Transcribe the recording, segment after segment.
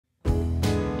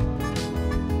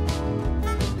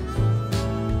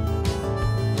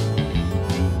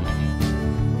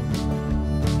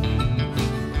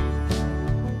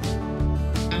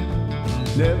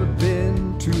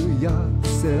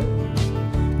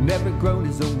never grown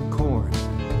his own corn,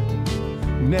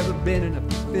 never been in a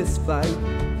fist fight,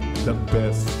 the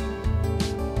best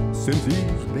since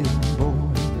he's been born.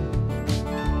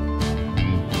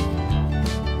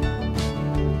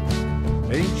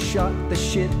 Ain't shot the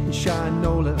shit in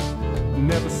Shinola,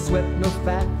 never swept no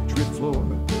factory floor,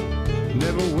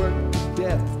 never worked to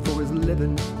death for his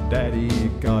living. Daddy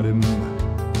got him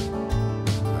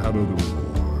out of the war.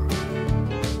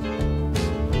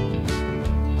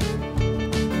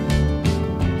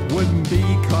 Wouldn't be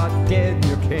caught dead in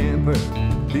your camper,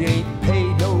 he ain't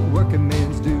paid no working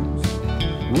man's dues.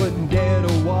 Wouldn't dare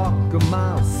to walk a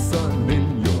mile, son,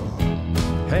 in your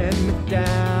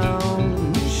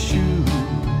hand-me-down shoes.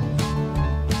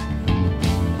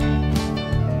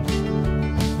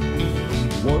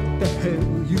 What the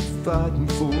hell you fighting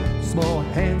for? Small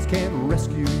hands can't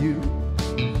rescue you.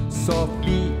 Soft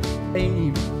feet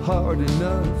ain't hard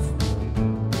enough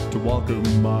to walk a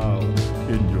mile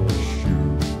in your shoes.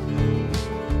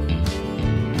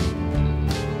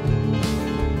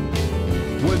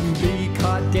 Wouldn't be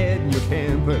caught dead in your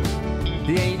camper,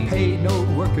 he ain't paid no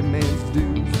working man's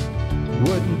dues.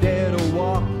 Wouldn't dare to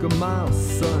walk a mile,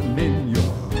 son, in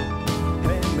your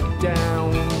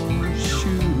hand-me-down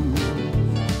shoes.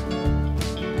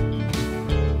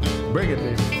 Bring it,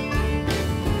 baby.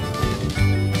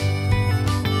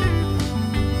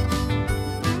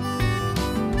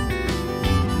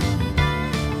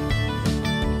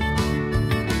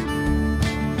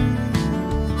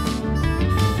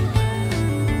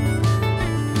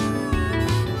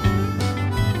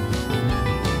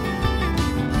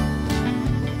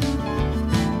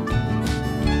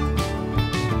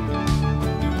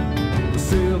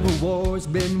 War's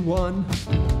been won,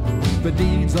 the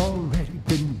deed's already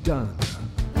been done.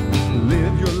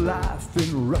 Live your life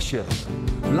in Russia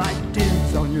like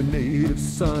dibs on your native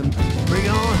son. Bring it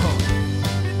on home.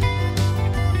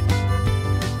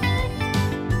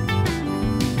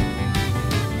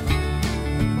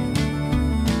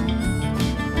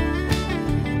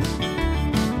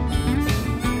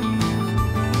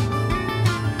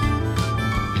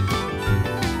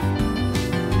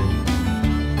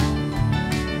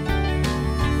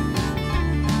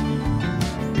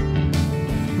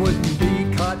 Wouldn't be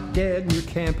caught dead in your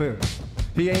camper,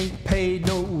 he ain't paid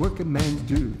no working man's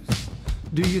dues.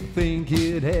 Do you think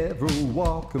he'd ever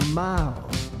walk a mile?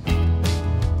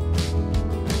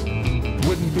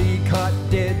 Wouldn't be caught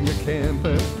dead in your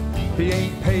camper, he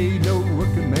ain't paid no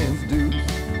working man's dues.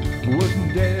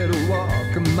 Wouldn't dare to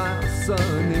walk a mile,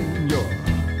 son, in your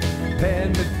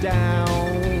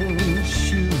hand-me-down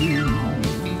shoes.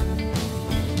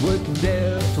 Wouldn't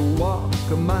dare to walk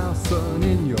a mile, son,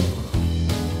 in your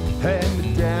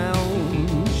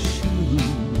hand-me-down shoes.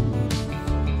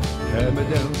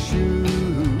 Hand-me-down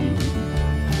shoes.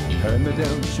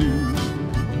 Hand-me-down shoes.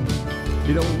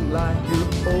 He don't like your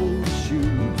old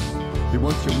shoes. He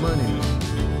wants your money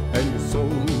and your soul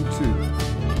too.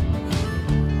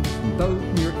 Vote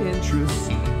in your interests,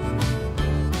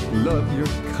 love your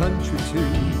country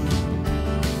too.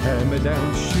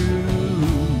 Hand-me-down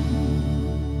shoes.